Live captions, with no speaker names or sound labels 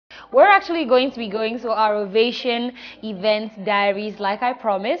we're actually going to be going to our Ovation event diaries like I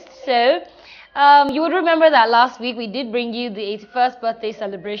promised. So you would remember that last week we did bring you the 81st birthday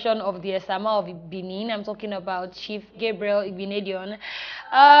celebration of the Esama of Benin. I'm talking about Chief Gabriel Igbinedion.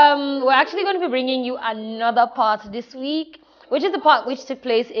 We're actually going to be bringing you another part this week, which is the part which took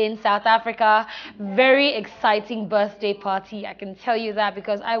place in South Africa. Very exciting birthday party, I can tell you that,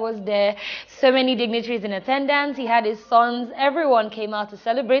 because I was there. So many dignitaries in attendance. He had his sons. Everyone came out to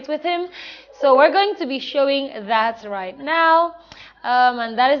celebrate with him. So we're going to be showing that right now.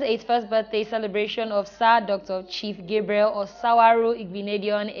 And that is 81st birthday celebration of Sir Dr. Chief Gabriel Osawaru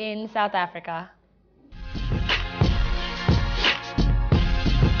Igbinedion in South Africa.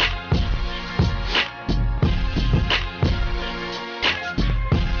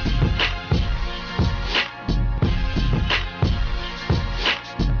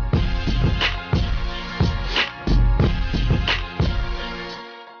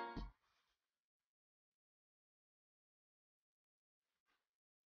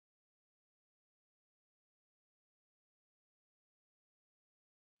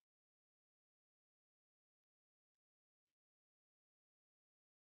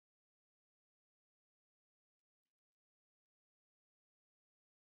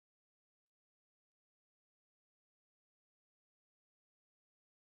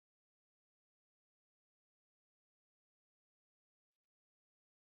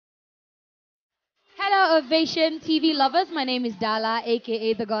 Hello, Ovation TV lovers. My name is Dala,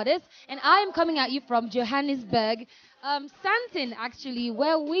 aka the Goddess, and I am coming at you from Johannesburg, Santon, actually,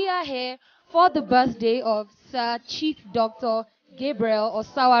 where we are here for the birthday of Sir Chief Doctor Gabriel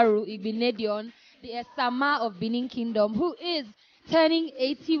Osawaru Igbinedion, the Esama of Benin Kingdom, who is turning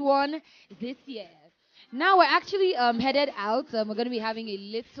 81 this year. Now we're actually headed out. We're going to be having a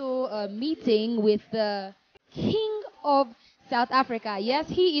little meeting with the King of South Africa. Yes,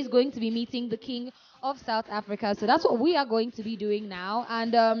 he is going to be meeting the King of South Africa. So that's what we are going to be doing now.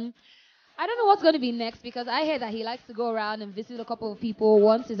 And I don't know what's going to be next, because I heard that he likes to go around and visit a couple of people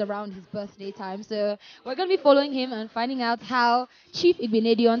once it's around his birthday time. So we're going to be following him and finding out how Chief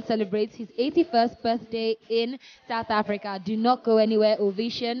Igbinedion celebrates his 81st birthday in South Africa. Do not go anywhere.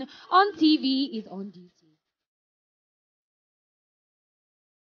 Ovation on TV is on duty.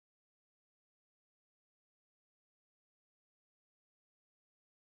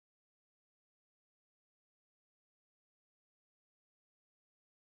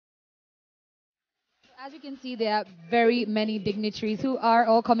 As you can see, there are very many dignitaries who are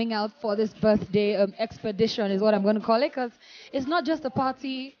all coming out for this birthday expedition, is what I'm going to call it, because it's not just a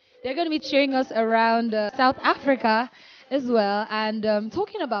party. They're going to be cheering us around South Africa as well. And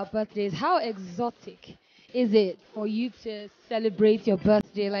talking about birthdays, how exotic is it for you to celebrate your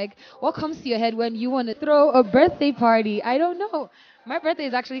birthday? Like, what comes to your head when you want to throw a birthday party? I don't know. My birthday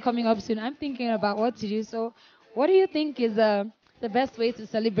is actually coming up soon. I'm thinking about what to do. So, what do you think is the best way to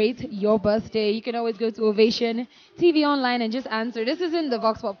celebrate your birthday? You can always go to Ovation TV online and just answer. This isn't the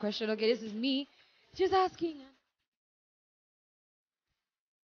Vox Pop question, okay? This is me just asking.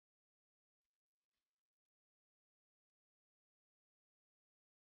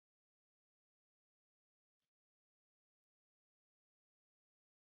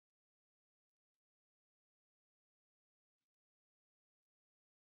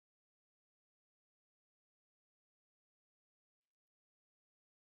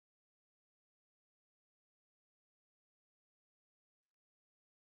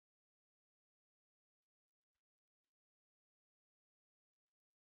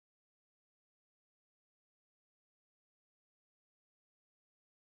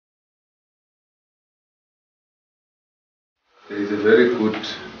 There is a very good,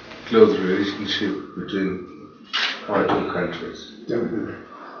 close relationship between our two countries.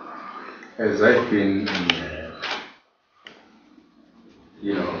 As I've been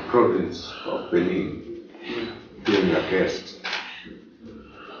in province of Benin, being a guest,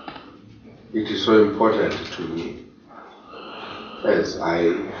 it is so important to me, as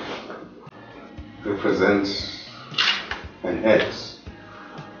I represent and act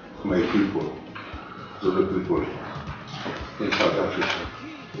my people, Zulu people in South Africa.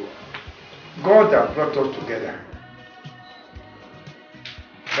 God that brought us together.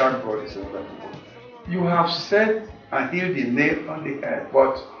 That God is wonderful. You have set and healed the nail on the head,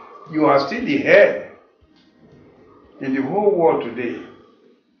 but you are still the head. In the whole world today,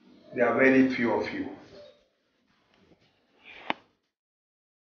 there are very few of you.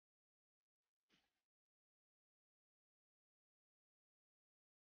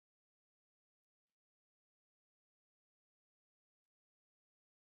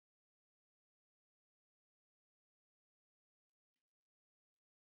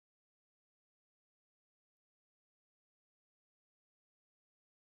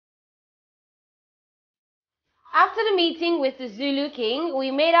 After the meeting with the Zulu king,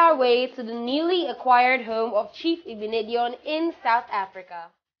 we made our way to the newly acquired home of Chief Igbinedion in South Africa.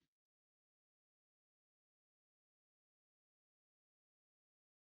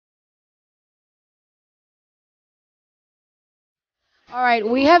 All right,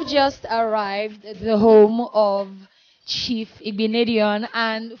 we have just arrived at the home of Chief Igbinedion,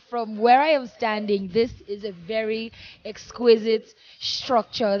 and from where I am standing, this is a very exquisite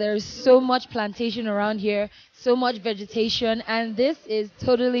structure. There's so much plantation around here, so much vegetation, and this is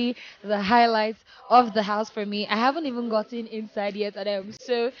totally the highlight of the house for me. I haven't even gotten inside yet, and I'm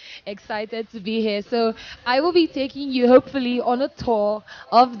so excited to be here. So I will be taking you, hopefully, on a tour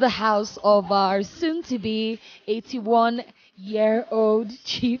of the house of our soon-to-be 81-year-old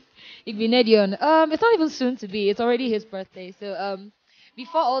Chief Igbinedion. It's not even soon to be. It's already his birthday. So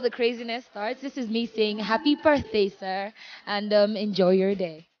before all the craziness starts, this is me saying happy birthday, sir, and enjoy your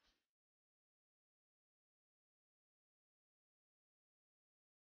day.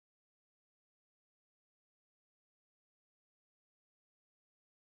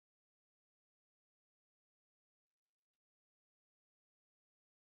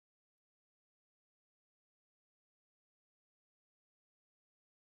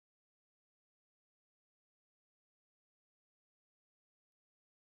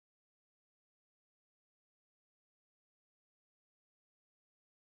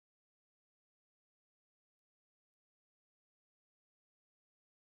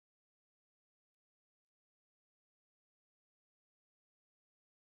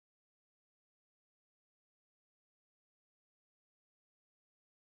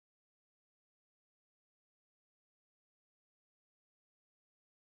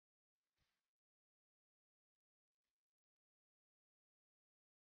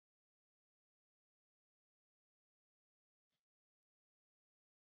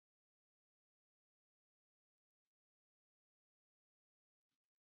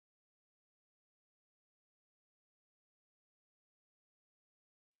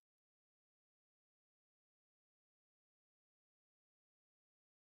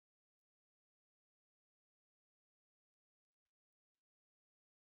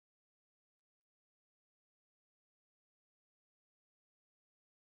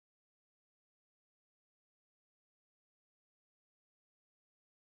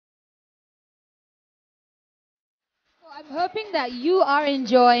 So I'm hoping that you are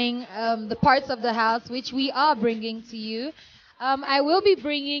enjoying the parts of the house which we are bringing to you. I will be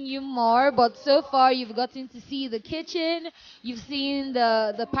bringing you more, but so far you've gotten to see the kitchen, you've seen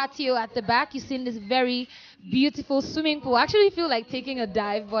the patio at the back, you've seen this very beautiful swimming pool. I actually feel like taking a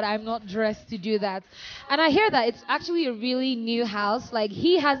dive, but I'm not dressed to do that. And I hear that it's actually a really new house. Like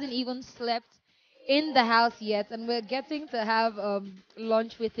he hasn't even slept in the house yet, and we're getting to have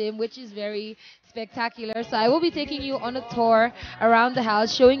lunch with him, which is very spectacular. So I will be taking you on a tour around the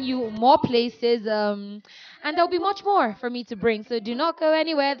house, showing you more places, and there'll be much more for me to bring. So do not go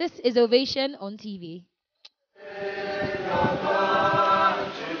anywhere. This is Ovation on TV.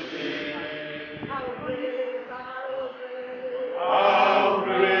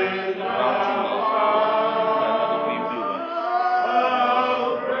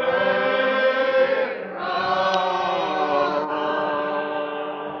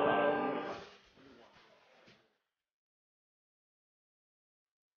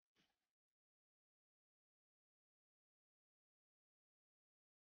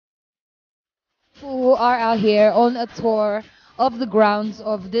 Who are out here on a tour of the grounds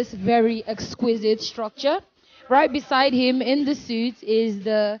of this very exquisite structure. Right beside him in the suit is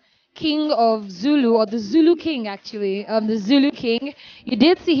the king of Zulu, or the Zulu king actually. The Zulu king. You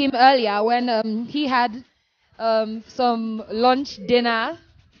did see him earlier when he had some lunch dinner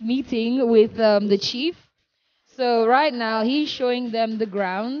meeting with the chief. So right now he's showing them the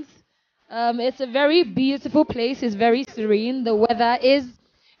grounds. It's a very beautiful place. It's very serene. The weather is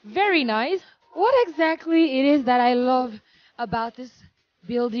very nice. What exactly it is that I love about this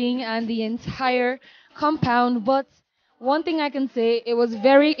building and the entire compound, but one thing I can say, it was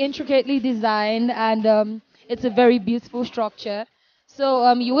very intricately designed, and it's a very beautiful structure.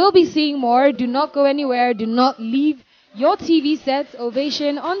 So you will be seeing more. Do not go anywhere. Do not leave your TV sets.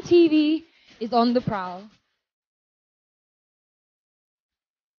 Ovation on TV is on the prowl.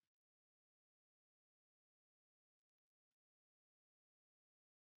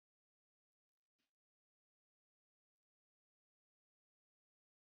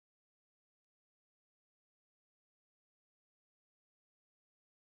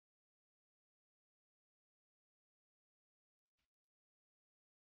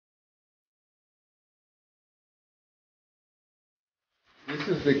 This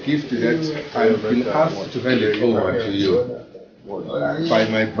is the gift that I've been asked to hand it over to you by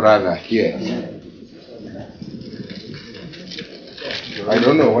my brother here. I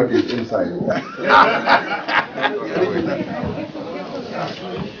don't know what is inside.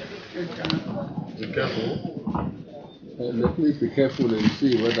 Be careful. Please be careful and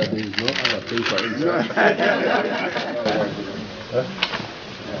see whether there is no other paper inside.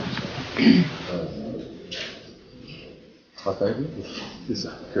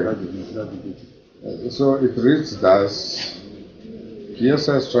 So it reads thus: Here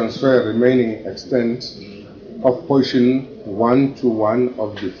says transfer remaining extent of portion 1 to 1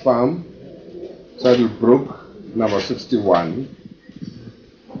 of the farm, Saddlebrook, number 61,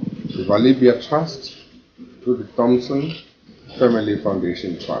 the Valibia Trust to the Thompson Family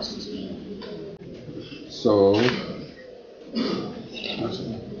Foundation Trust. So,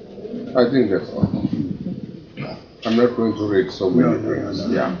 I think that's all. I'm not going to read so many things.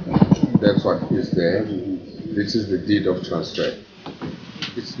 Yeah, that's what is there. This is the deed of transfer.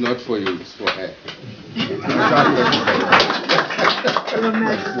 It's not for you, it's for her. Your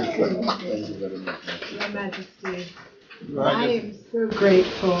Majesty, Your Majesty, I am so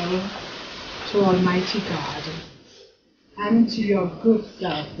grateful to Almighty God and to your good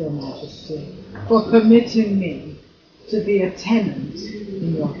self, Your Majesty, for permitting me to be a tenant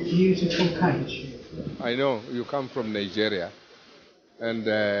in your beautiful country. I know you come from Nigeria, and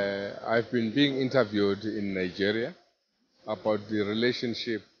I've been being interviewed in Nigeria about the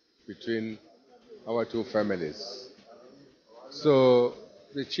relationship between our two families. So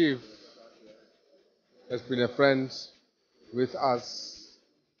the chief has been a friend with us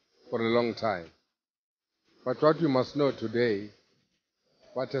for a long time. But what you must know today,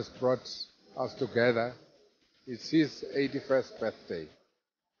 what has brought us together, is his 81st birthday,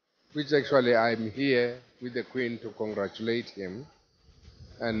 which actually I'm here with the Queen to congratulate him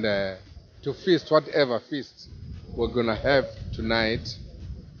and to feast whatever feast we're going to have tonight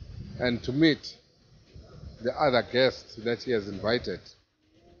and to meet the other guests that he has invited.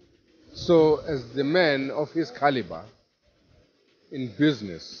 So as the man of his caliber in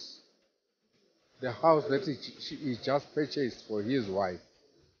business, the house that he just purchased for his wife,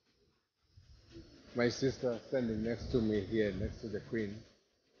 my sister standing next to me here, next to the Queen,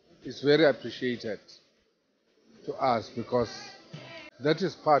 is very appreciated to us because that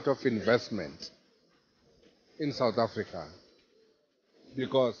is part of investment in South Africa.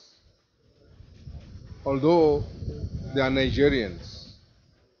 Because although they are Nigerians,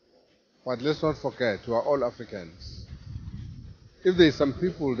 but let's not forget, we are all Africans. If there are some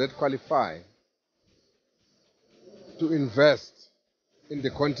people that qualify to invest in the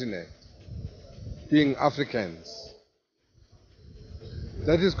continent, being Africans,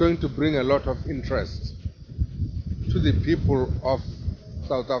 that is going to bring a lot of interest to the people of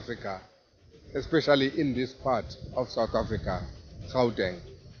South Africa, especially in this part of South Africa, Gauteng.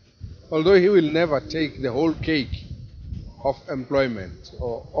 Although he will never take the whole cake of employment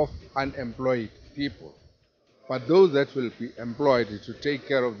or of unemployed people, but those that will be employed to take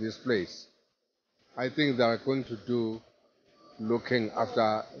care of this place, I think they are going to do looking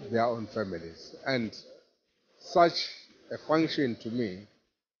after their own families. And such a function to me,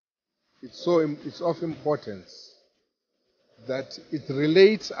 it's of importance that it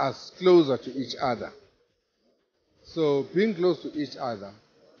relates us closer to each other. So being close to each other,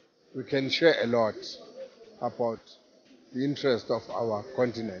 we can share a lot about the interest of our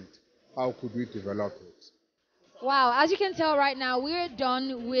continent. How could we develop it? Wow, as you can tell right now, we're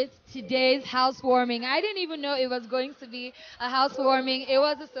done with today's housewarming. I didn't even know it was going to be a housewarming. It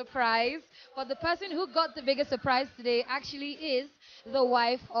was a surprise. But the person who got the biggest surprise today actually is the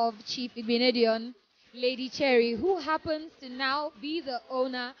wife of Chief Igbinedion, Lady Cherry, who happens to now be the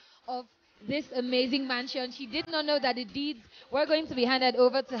owner of this amazing mansion. She did not know that the deeds were going to be handed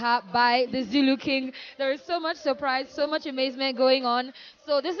over to her by the Zulu King. There is so much surprise, so much amazement going on.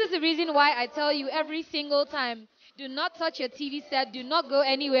 So this is the reason why I tell you every single time, do not touch your TV set. Do not go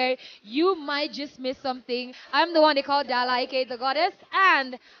anywhere. You might just miss something. I'm the one they call Dala, aka the goddess,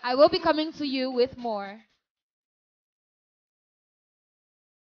 and I will be coming to you with more.